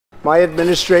My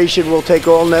administration will take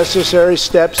all necessary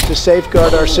steps to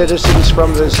safeguard our citizens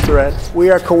from this threat.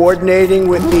 We are coordinating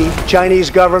with the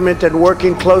Chinese government and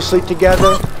working closely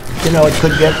together. You know, it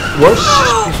could get worse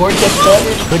before it gets better.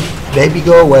 It could maybe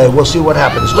go away. We'll see what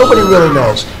happens. Nobody really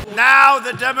knows. Now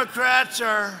the Democrats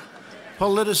are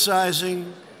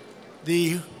politicizing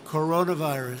the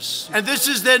coronavirus. And this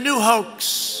is their new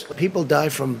hoax. People die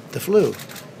from the flu,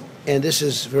 and this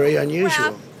is very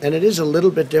unusual. And it is a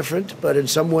little bit different, but in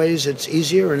some ways it's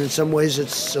easier, and in some ways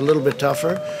it's a little bit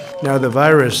tougher. Now, the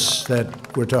virus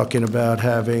that we're talking about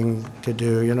having to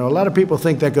do, you know, a lot of people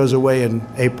think that goes away in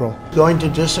April. Going to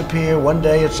disappear. One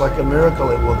day it's like a miracle.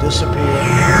 It will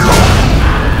disappear.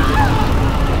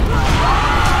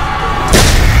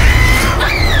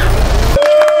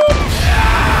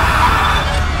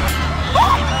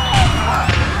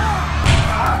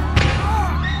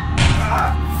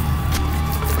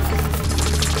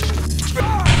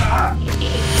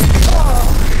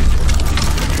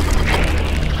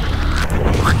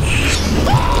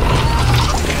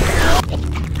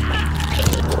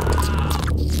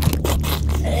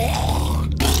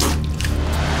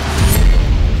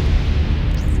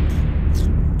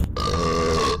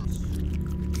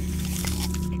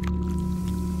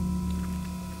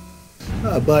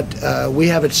 But we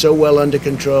have it so well under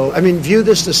control. I mean, view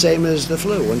this the same as the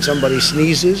flu. When somebody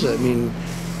sneezes, I mean,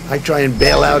 I try and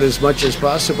bail out as much as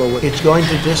possible. It's going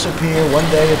to disappear. One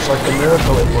day it's like a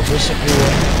miracle. It will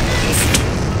disappear.